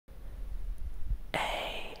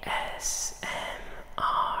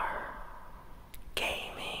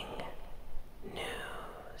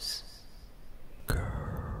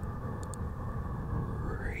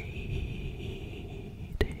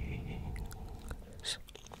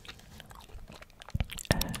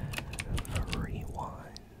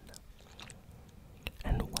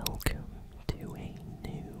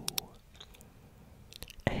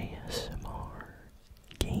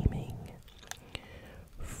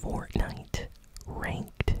Fortnite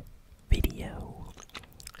ranked video.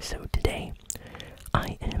 So today,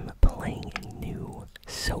 I am playing a new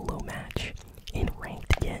solo match in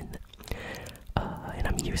ranked again. And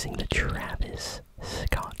I'm using the Travis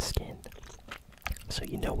Scott skin. So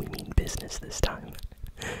you know we mean business this time.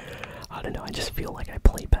 I don't know, I just feel like I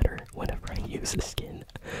play better whenever I use the skin.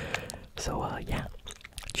 So yeah,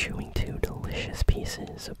 chewing two delicious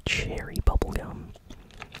pieces of cherry bubblegum.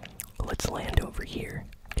 Let's land over here.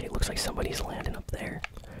 Okay, looks like somebody's landing up there.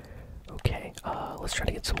 Okay, let's try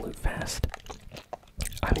to get some loot fast.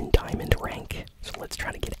 I'm in diamond rank, so let's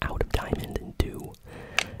try to get out of diamond and do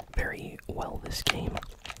very well this game.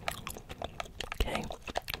 Okay,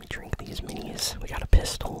 let me drink these minis. We got a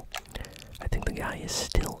pistol. I think the guy is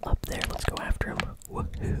still up there. Let's go after him.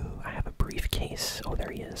 Woohoo! I have a briefcase. Oh,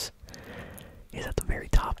 there he is. He's at the very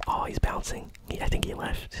top. Oh, he's bouncing. I think he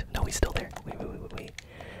left. No, he's still there. Wait.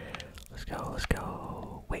 Let's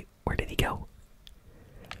go. Wait, where did he go?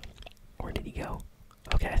 Where did he go?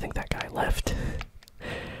 Okay, I think that guy left.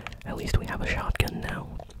 At least we have a shotgun now.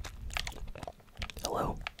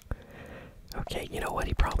 Hello? Okay, you know what?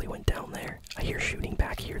 He probably went down there. I hear shooting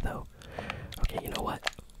back here, though. Okay, you know what?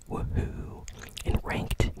 Woohoo! In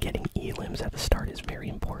ranked, getting elims at the start is very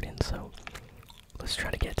important, so let's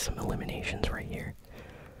try to get some eliminations right here.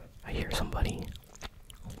 I hear somebody.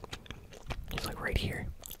 He's like right here.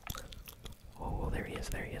 Oh, there he is.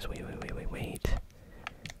 Wait.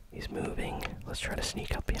 He's moving. Let's try to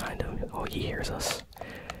sneak up behind him. Oh, he hears us.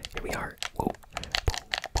 Here we are. Whoa.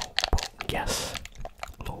 Yes.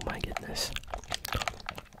 Oh my goodness.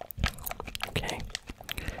 Okay.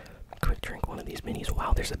 Quick drink one of these minis.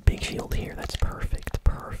 Wow, there's a big shield here. That's perfect.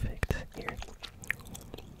 Here.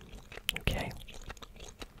 Okay.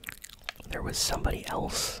 There was somebody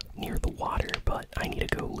else near the water, but I need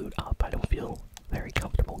to go loot up. I don't feel very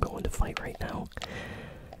comfortable going to fight right now.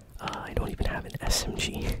 I don't even have an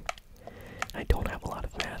SMG. I don't have a lot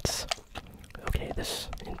of mats. Okay, this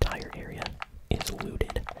entire area is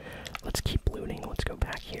looted. Let's keep looting. Let's go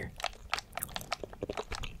back here.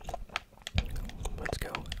 Let's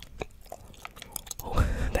go. Oh,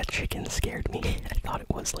 that chicken scared me. I thought it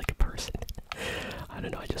was like a person. I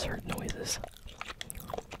don't know, I just heard noises.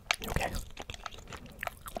 Okay.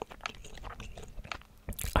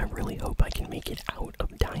 I really hope I can make it out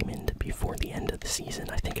of diamond before the end of the season.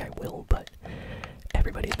 I think I will, but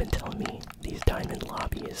everybody's been telling me these diamond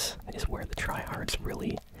lobbies is where the tryhards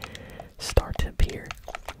really start to appear.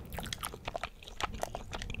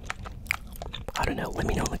 I don't know, let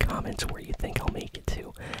me know in the comments where you think I'll make it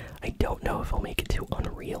to. I don't know if I'll make it to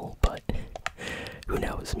Unreal, but who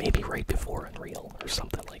knows, maybe right before Unreal or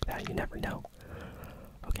something like that, you never know.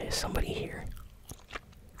 Okay, somebody here.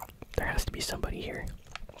 There has to be somebody here.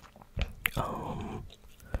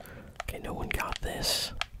 Okay, no one got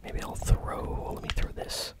this. Maybe I'll let me throw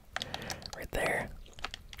this right there.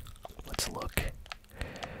 Let's look.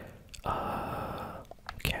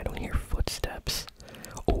 Okay, I don't hear footsteps.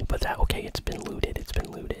 Oh, but okay, it's been looted.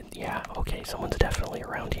 Yeah, okay, someone's definitely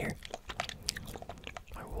around here.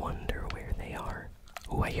 I wonder where they are.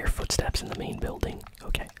 Oh, I hear footsteps in the main building.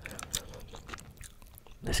 Okay.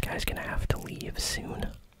 This guy's gonna have to leave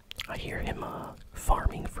soon. I hear him,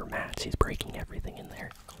 farming for mats. He's breaking everything in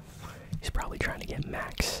there. He's probably trying to get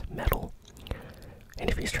max metal. And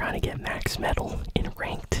if he's trying to get max metal in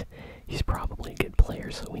ranked, he's probably a good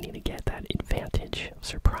player, so we need to get that advantage of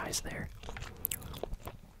surprise there.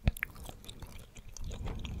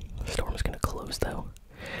 The storm's gonna close, though.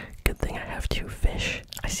 Good thing I have two fish.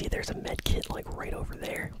 I see there's a med kit, like, right over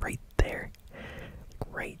there. Right there.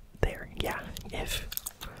 Yeah, if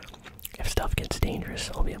stuff gets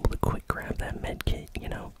dangerous, I'll be able to quick grab that med kit, you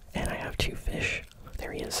know? And I have two fish.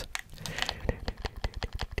 There he is.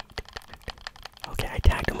 Okay, I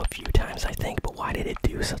tagged him a few times, I think, but why did it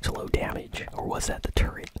do such low damage? Or was that the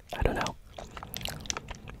turret? I don't know.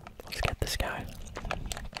 Let's get this guy.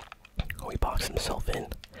 Oh, he boxed himself in.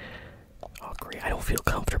 Oh, great. I don't feel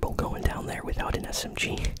comfortable going down there without an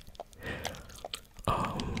SMG.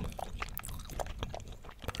 I'll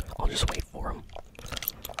just wait for him.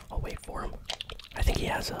 I think he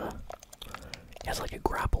has like a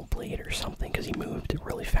grapple blade or something, because he moved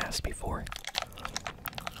really fast before.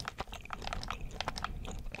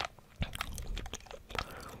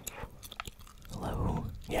 Hello?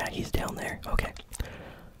 Yeah, he's down there. Okay.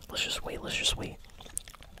 Let's just wait.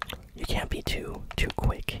 You can't be too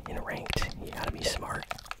quick in ranked. You gotta be smart.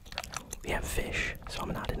 We have fish, so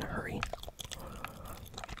I'm not in a hurry.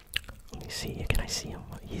 Let me see. Can I see him?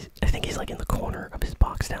 I think he's like in the corner of his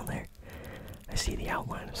box down there. I see the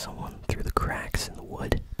outline of someone through the cracks in the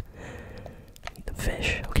wood. Need the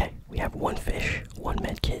fish. Okay, We have one fish, one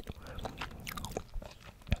med kit.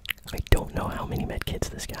 I don't know how many med kits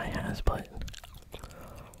this guy has, but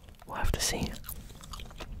we'll have to see.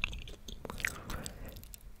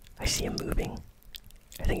 I see him moving.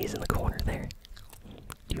 I think he's in the corner there.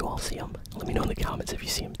 Do you all see him? Let me know in the comments if you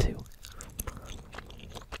see him too.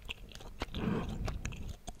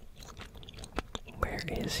 Where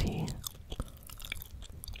is he?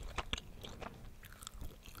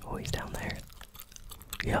 Oh, he's down there.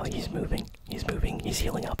 Yeah, he's moving. He's moving. He's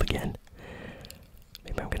healing up again.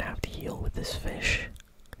 Maybe I'm gonna have to heal with this fish.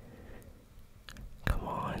 Come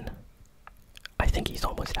on. I think he's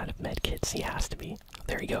almost out of med kits. He has to be.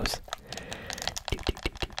 There he goes.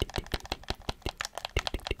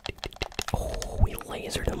 Oh, we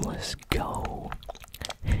lasered him. Let's go.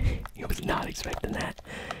 He was not expecting that.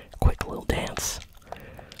 Quick little dance.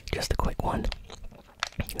 Just a quick one.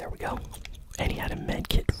 There we go. And he had a med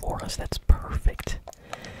kit for us. That's perfect.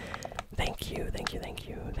 Thank you, thank you, thank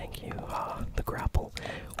you, thank you. The grapple.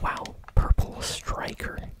 Wow, purple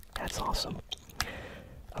striker. That's awesome.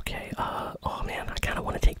 Okay, oh man, I kind of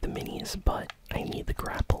want to take the minis, but I need the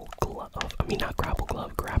grapple glove. I mean, not grapple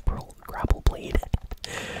glove, grapple blade.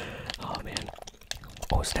 Oh man.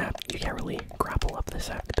 Oh snap, you can't really grapple up this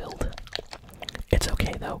act build. It's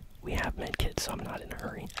okay though, we have medkits, so I'm not in a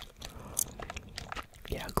hurry.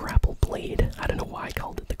 Yeah, grapple blade. I don't know why I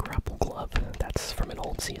called it the grapple glove. That's from an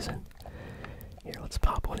old season. Here, let's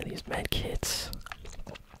pop one of these medkits.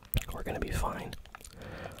 We're gonna be fine.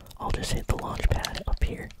 I'll just hit the launch pad up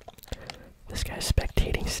here. This guy's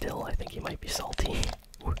spectating still. I think he might be salty.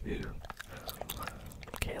 Woohoo.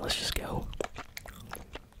 Okay, let's just go.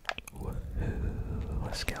 Woohoo.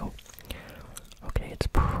 Let's go. Okay, it's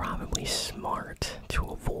probably smart to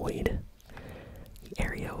avoid the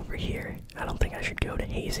area over here. I don't think I should go to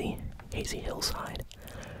Hazy Hillside.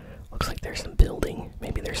 Looks like there's some building.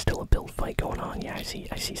 Maybe there's still a build fight going on. Yeah, I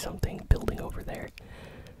see something building over there.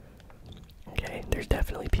 Okay, there's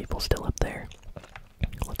definitely people still up there.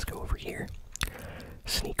 Let's go over here.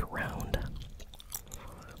 Sneak around.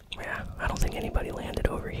 Yeah, I don't think anybody landed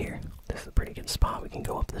over here. This is a pretty good spot. We can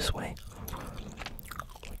go up this way.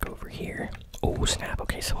 Go over here. Oh, snap.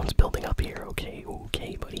 Okay, someone's building up here. Okay,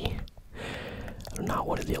 okay, buddy. I do not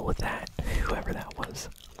want to deal with that, whoever that was.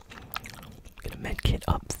 Get a med kit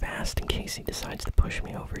up fast in case he decides to push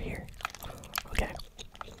me over here. Okay.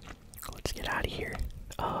 Let's get out of here.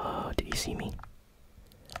 Did he see me?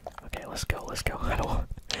 Okay, let's go, let's go. I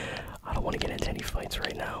don't want to get into any fights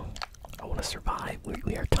right now. I want to survive.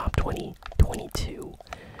 We are top 20, 22.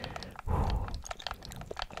 Whew.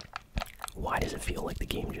 Why does it feel like the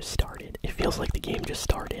game just started? It feels like the game just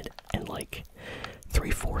started and like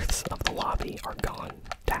 3/4 of the lobby are gone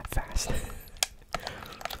that fast.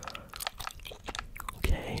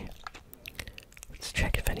 Okay. Let's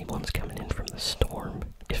check if anyone's coming in from the storm.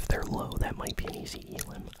 If they're low, that might be an easy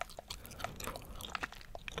elim.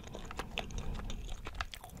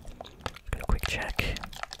 Gonna quick check.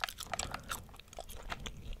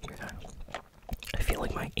 Yeah. I feel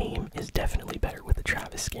like my aim is definitely better with the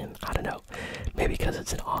Travis skin. I don't know. Maybe because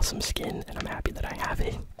it's an awesome skin and I'm happy that I have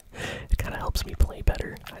it. It kind of helps me play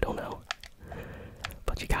better. I don't know.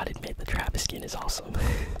 But you gotta admit, the Travis skin is awesome.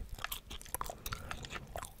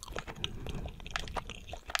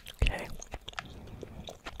 Okay.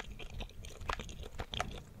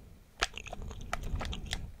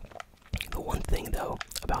 The one thing, though,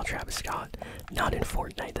 about Travis Scott, not in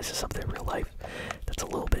Fortnite, this is something in real life that's a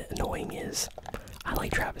little bit annoying, is I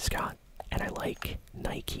like Travis Scott, and I like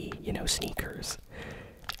Nike, you know, sneakers.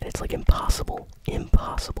 And it's like impossible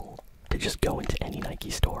to just go into any Nike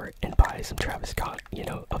store and buy some Travis Scott, you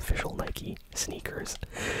know, official Nike sneakers.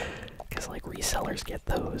 Because like resellers get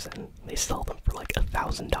those and they sell them for like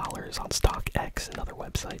 $1,000 on StockX and other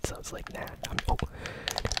websites. So it's like, nah,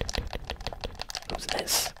 who's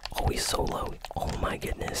this? Oh, he's so low. Oh my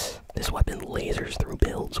goodness. This weapon lasers through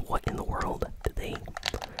builds. What in the world did they...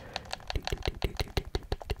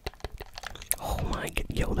 Oh my god.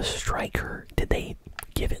 Yo, the striker. Did they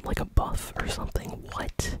give it like a buff or something?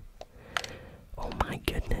 What? Oh my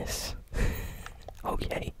goodness.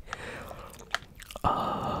 Okay.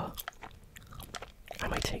 I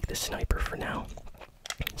might take the sniper for now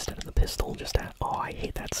instead of the pistol. Just at, oh, I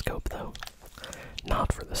hate that scope though.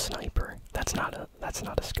 Not for the sniper. That's not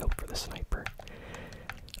a scope for the sniper.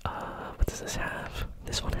 What does this have?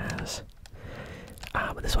 This one has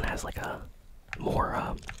but this one has like a more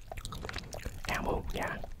ammo.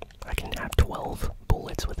 Yeah, I can have 12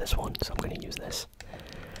 bullets with this one, so I'm gonna use this.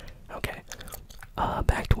 Okay.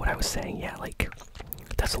 Back to what I was saying. Yeah, like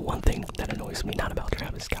that's the one thing that annoys me, not about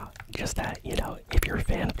Travis Scott, just that, you know, if you're a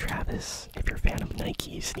fan of Travis, if you're a fan of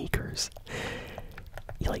Nike sneakers,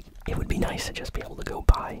 like, it would be nice to just be able to go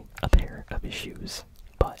buy a pair of his shoes.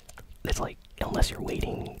 But it's like, unless you're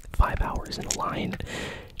waiting 5 hours in a line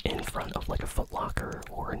in front of like a Foot Locker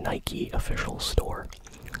or a Nike official store,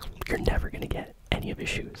 you're never gonna get any of his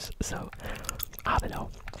shoes. So, I don't know.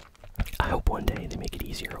 I hope one day they make it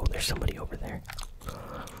easier. Oh, there's somebody over there.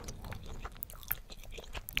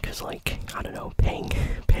 Cause like, I don't know, paying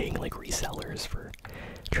like resellers for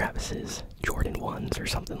Travis's Jordan 1s or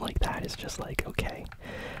something like that is just like, okay,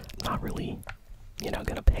 I'm not really, you know,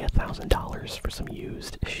 gonna pay $1,000 for some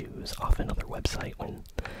used shoes off another website when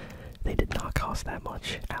they did not cost that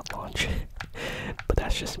much at launch. But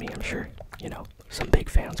that's just me, I'm sure, you know, some big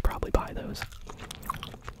fans probably buy those.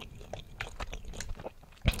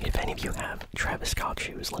 If any of you have Travis Scott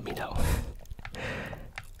shoes, let me know.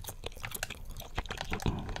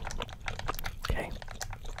 Okay.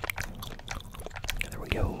 There we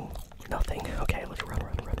go. Nothing. Okay, let's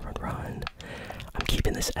run. I'm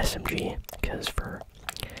keeping this SMG, because for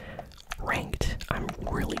ranked, I'm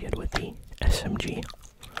really good with the SMG.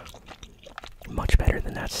 Much better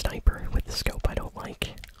than that sniper with the scope I don't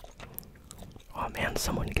like. Oh man,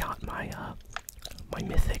 someone got my, my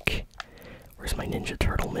mythic. Where's my Ninja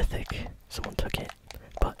Turtle mythic? Someone took it,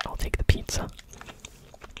 but I'll take the pizza.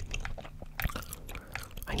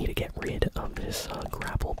 I need to get rid of this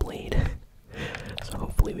grapple blade. So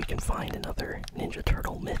hopefully we can find another Ninja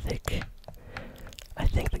Turtle mythic. I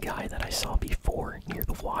think the guy that I saw before near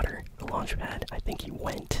the water, the launch pad, I think he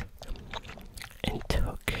went and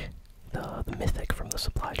took the mythic from the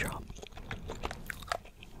supply drop.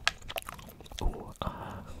 Ooh,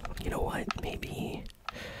 you know what? Maybe...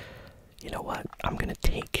 You know what? I'm gonna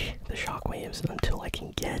take the shockwaves until I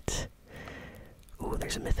can get... Ooh,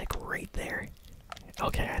 there's a mythic right there.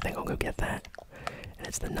 Okay, I think I'll go get that. And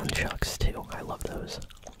it's the nunchucks, too. I love those.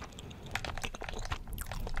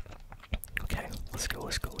 Okay, let's go.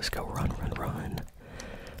 Run.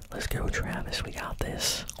 Let's go, Travis. We got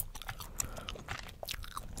this.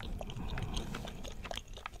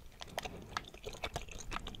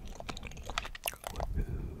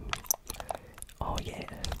 Oh, yeah.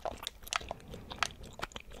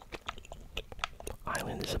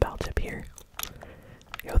 Island is about to appear.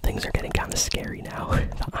 Yo, things are getting kind of scary now.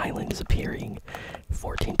 The island is appearing.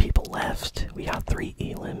 14 people left. We got 3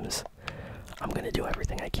 elims. I'm gonna do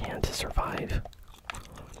everything I can to survive.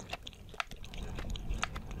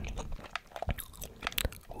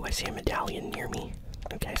 Oh, I see a medallion near me.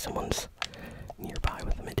 Okay, someone's nearby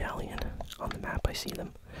with a medallion. On the map, I see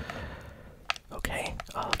them. Okay,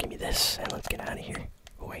 give me this, and let's get out of here.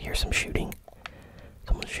 Oh, I hear some shooting.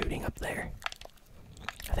 Someone's shooting up there.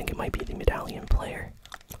 I think it might be the medallion player.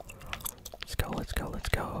 Let's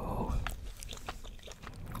go.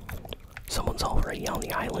 Someone's already on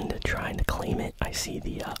the island trying to claim it. I see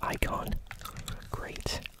the icon.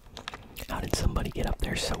 Great. How did somebody get up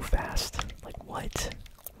there so fast? Like, what?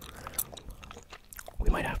 We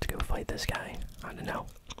might have to go fight this guy. I don't know.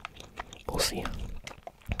 We'll see.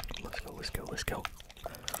 Let's go.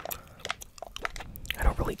 I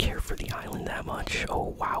don't really care for the island that much.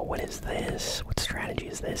 Oh, wow, what is this? What strategy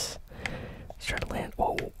is this? Let's try to land.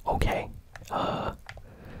 Oh, okay.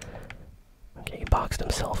 Okay, he boxed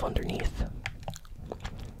himself underneath.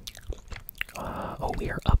 Oh, we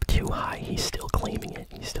are up too high. He's still claiming it.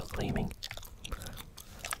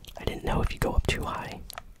 I didn't know if you go up too high,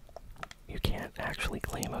 you can't actually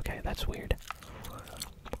claim. Okay, that's weird.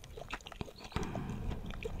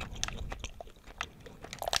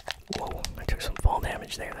 Whoa, I took some fall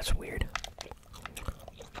damage there. That's weird.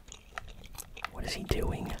 What is he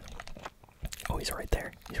doing? Oh, he's right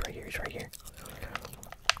there. He's right here.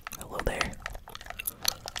 Hello there.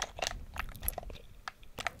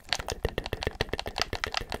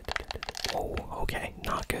 Oh, okay.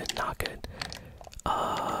 Not good.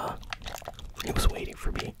 He was waiting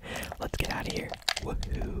for me. Let's get out of here.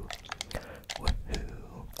 Woohoo.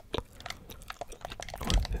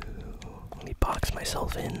 Let me box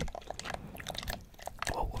myself in.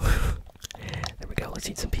 Whoa. There we go. Let's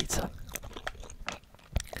eat some pizza.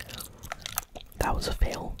 That was a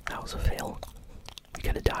fail. We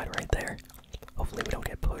could have died right there. Hopefully we don't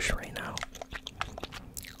get pushed right now.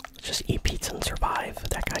 Let's just eat pizza and survive.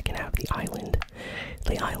 That guy can have the island.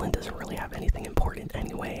 The island doesn't really have anything important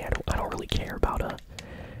anyway. I don't really care about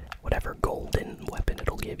whatever golden weapon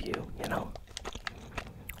it'll give you, you know?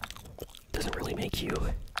 Doesn't really make you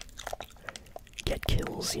get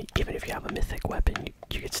kills. Even if you have a mythic weapon,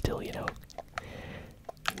 you could still, you know,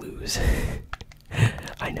 lose.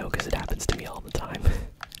 I know, because it happens to me all the time.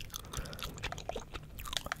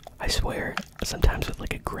 I swear, sometimes with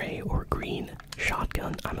like a gray or green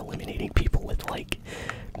shotgun, I'm eliminating people with like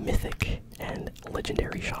mythic and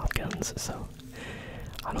legendary shotguns, so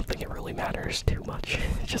I don't think it really matters too much.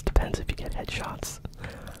 It just depends if you get headshots.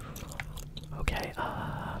 Okay,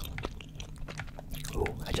 ooh,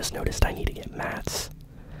 I just noticed I need to get mats.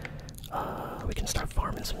 We can start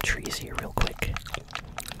farming some trees here real quick.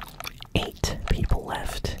 8 people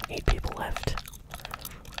left. 8 people left.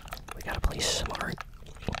 We gotta play smart.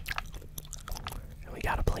 And we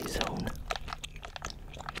gotta play zone.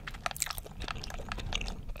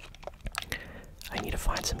 I need to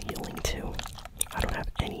find some healing too. I don't have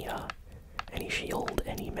any shield,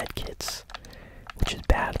 any med kits, which is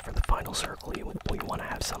bad for the final circle. You want to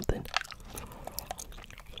have something.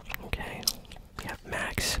 Okay, we have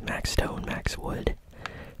max stone, max wood,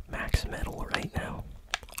 max metal right now.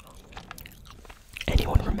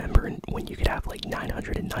 Anyone remember when you could have like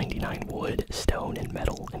 999 wood, stone, and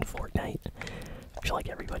metal in Fortnite? I feel like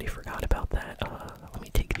everybody forgot about that. Let me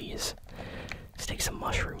take these. Let's take some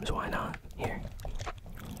mushrooms, why not? Here.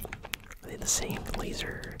 Are they the same?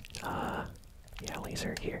 Laser, yeah,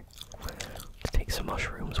 laser, here. Let's take some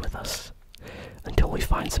mushrooms with us. Until we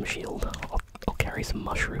find some shield, I'll carry some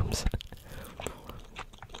mushrooms.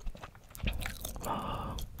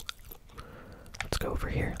 Let's go over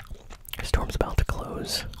here. Storm's about to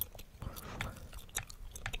close.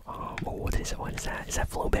 Oh, what is it? What is that? Is that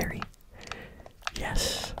flowberry?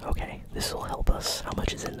 Yes. Okay, this will help us. How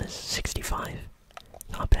much is in this? 65.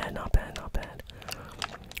 Not bad, not bad, not bad.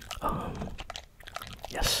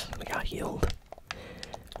 Yes, we got healed.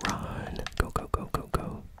 Run. Go, go, go, go,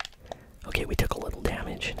 go. Okay, we took a little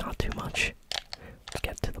damage, not too much. Let's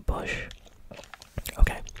get to the bush.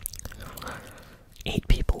 Okay. 8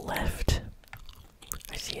 people left.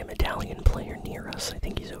 I see a medallion player near us. I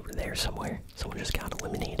think he's over there somewhere. Someone just got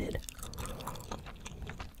eliminated.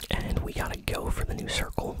 And we gotta go for the new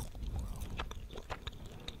circle.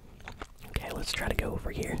 Okay, let's try to go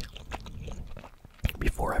over here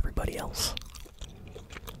before everybody else,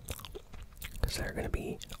 because they're gonna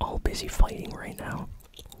be all busy fighting right now.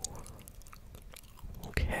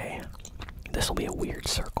 Okay, this will be a weird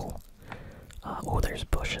circle. Oh, there's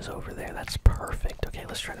bushes over there. That's perfect. Okay,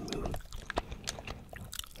 let's try to move.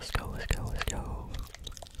 Let's go, let's go, let's go.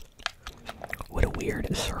 What a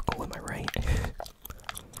weird circle, am I right?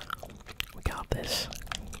 We got this.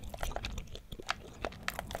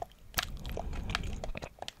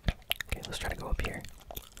 Okay, let's try to go up here.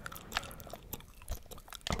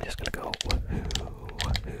 I'm just gonna go. Woohoo,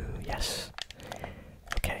 woohoo, yes.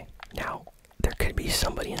 Okay, now there could be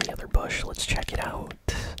somebody in the other bush. Let's check it out.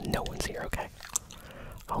 No one's here, okay.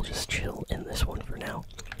 I'll just chill in this one for now.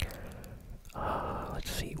 Let's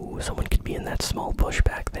see. Ooh, someone could be in that small bush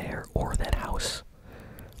back there, or that house.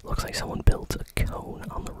 Looks like someone built a cone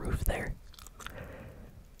on the roof there.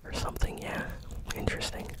 Or something, yeah.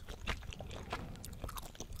 Interesting.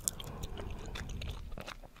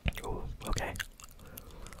 Ooh, okay.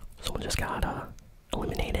 Someone just got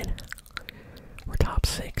eliminated. We're top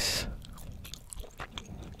 6.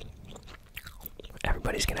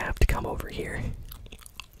 Everybody's gonna have to come over here.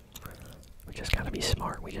 We just gotta be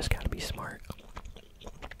smart. We just gotta be smart.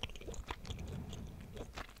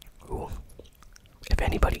 Ooh. If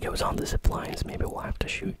anybody goes on the zip lines, maybe we'll have to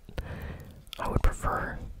shoot. I would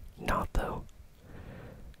prefer not, though.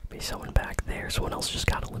 Maybe someone back there. Someone else just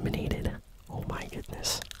got eliminated. Oh my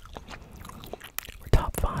goodness. We're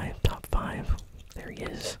top 5, top 5. There he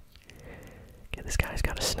is. Okay, this guy's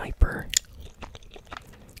got a sniper.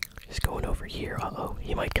 He's going over here. Uh-oh,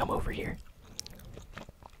 he might come over here.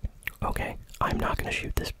 Okay, I'm not gonna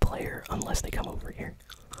shoot this player unless they come over here.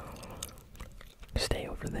 Stay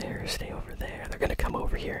over there, stay over there. They're gonna come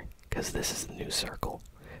over here, because this is the new circle.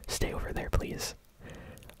 Stay over there, please.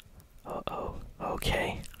 Uh-oh,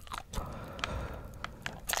 okay.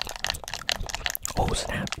 Oh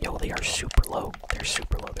snap, yo, they are super low. They're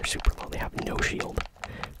super low, they're super low. They have no shield.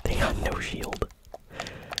 They have no shield.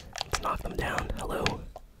 Let's knock them down. Hello,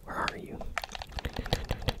 where are you?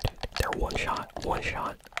 They're one shot, one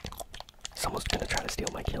shot. Someone's gonna try to steal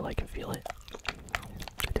my kill, I can feel it.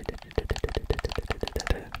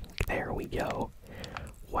 There we go.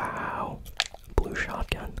 Wow. Blue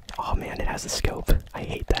shotgun. Oh man, it has a scope. I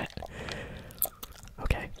hate that.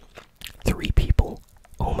 Okay. 3 people.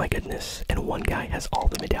 Oh my goodness. And one guy has all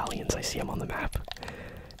the medallions. I see him on the map.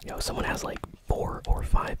 Yo, someone has like 4 or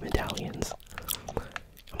 5 medallions.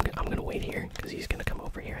 I'm gonna wait here, because he's gonna come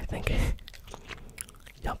over here, I think.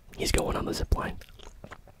 Yup, he's going on the zip line.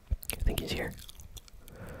 I think he's here.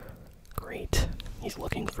 Great. He's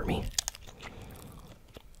looking for me.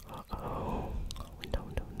 Uh-oh. No,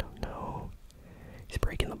 no, no, no. He's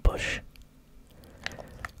breaking the bush.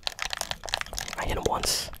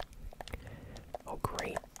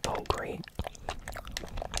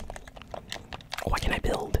 Why can't I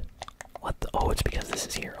build? What the? Oh, it's because this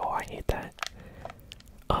is here. Oh, I hate that.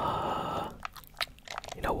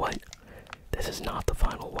 You know what? This is not the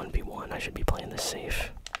final 1v1. I should be playing this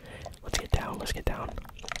safe. Let's get down, let's get down.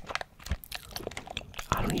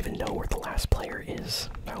 I don't even know where the last player is.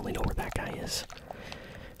 I only know where that guy is.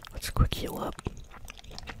 Let's quick heal up.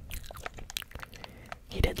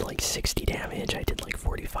 He did like 60 damage, I did like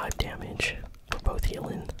 45 damage. We're both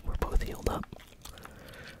healing, we're both healed up.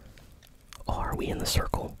 Oh, are we in the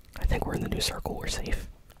circle? I think we're in the new circle, we're safe.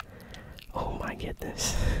 Oh my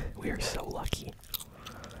goodness, we are so lucky.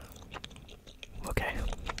 Okay.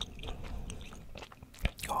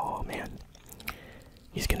 Oh man.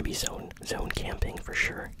 He's gonna be zone camping for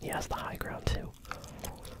sure. He has the high ground too.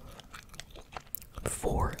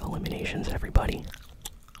 4 eliminations, everybody.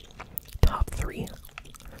 Top 3.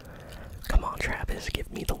 Come on, Travis,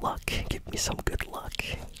 give me the luck. Give me some good luck.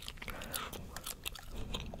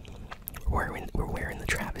 We're wearing the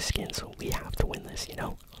Travis skin, so we have to win this, you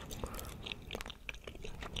know?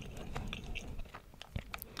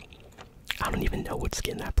 I don't even know what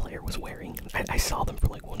skin that player was wearing. I saw them for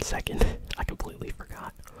like 1 second. I completely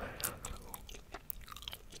forgot.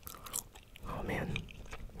 Oh man.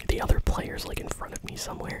 The other player's like in front of me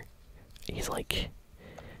somewhere. He's like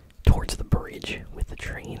towards the bridge with the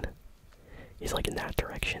train. He's like in that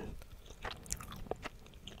direction.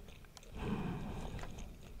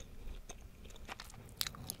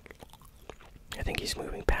 I think he's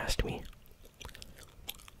moving past me.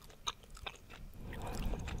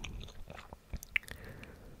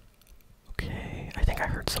 Okay, I think I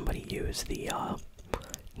heard somebody use the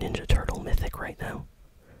Ninja Turtle Mythic right now.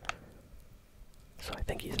 So I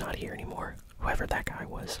think he's not here anymore, whoever that guy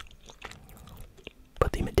was.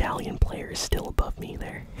 But the medallion player is still above me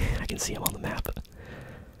there. I can see him on the map.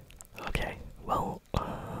 Okay, well,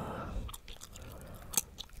 I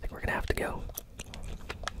think we're gonna have to go.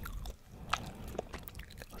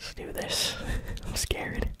 Let's do this. I'm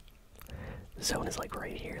scared. The zone is like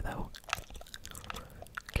right here though.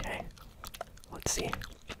 Okay, let's see.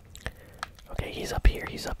 Okay, he's up here,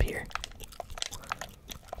 he's up here.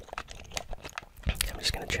 I'm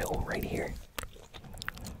just gonna chill right here.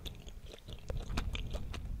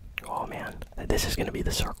 Oh man, this is gonna be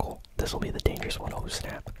the circle. This will be the dangerous one. Oh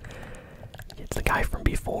snap. It's the guy from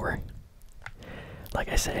before. Like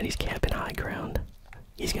I said, he's camping high ground.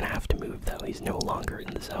 He's gonna have to move though, he's no longer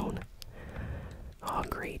in the zone. Oh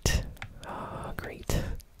great. Oh great.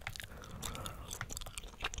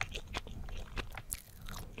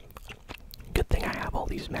 Good thing I have all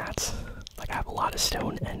these mats. Like I have a lot of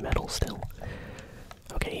stone and metal still.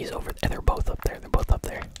 Okay, he's over there. They're both up there. They're both up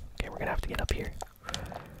there. Okay, we're gonna have to get up here.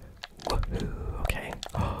 Okay.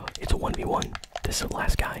 Oh, it's a 1v1. This is the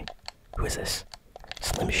last guy. Who is this?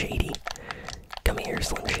 Slim Shady. Come here,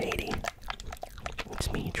 Slim Shady.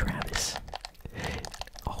 It's me, Travis.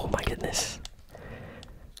 Oh my goodness.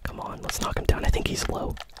 Come on, let's knock him down. I think he's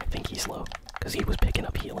low. I think he's low. Because he was picking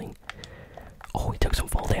up healing. Oh, he took some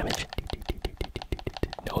fall damage.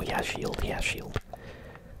 No, he has shield. He has shield.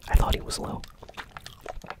 I thought he was low.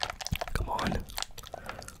 Come on.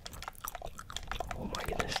 Oh my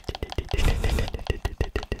goodness.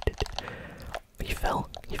 He fell.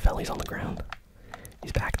 He fell. He's on the ground.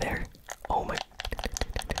 He's back there. Oh my.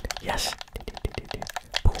 Yes.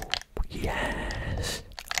 Yes.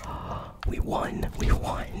 We won. We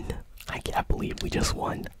won. I can't believe we just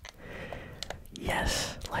won.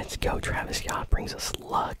 Yes. Let's go. Travis Yacht brings us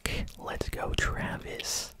luck. Let's go,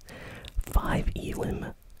 Travis. 5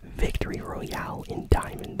 Elim Victory Royale in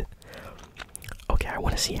Diamond. Okay, I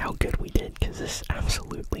want to see how good we did, because this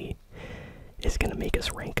absolutely is going to make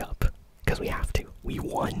us rank up. Because we have to. We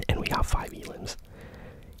won, and we got 5 Elims.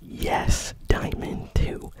 Yes, Diamond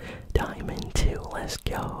 2. Diamond 2, let's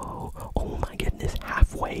go. Oh my goodness,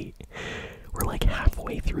 halfway. We're like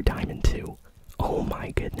halfway through Diamond 2. Oh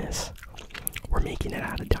my goodness. We're making it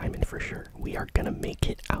out of Diamond for sure. We are going to make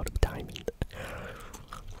it out of Diamond.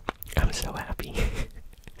 I'm so happy.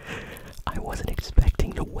 I wasn't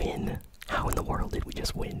expecting to win. How in the world did we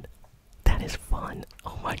just win? That is fun.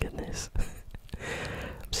 Oh my goodness.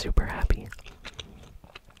 I'm super happy.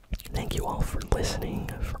 Thank you all for listening,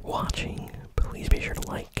 for watching. Please be sure to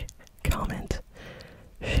like, comment,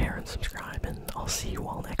 share, and subscribe, and I'll see you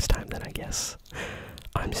all next time then, I guess.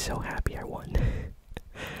 I'm so happy I won.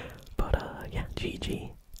 But, yeah,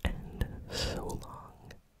 GG.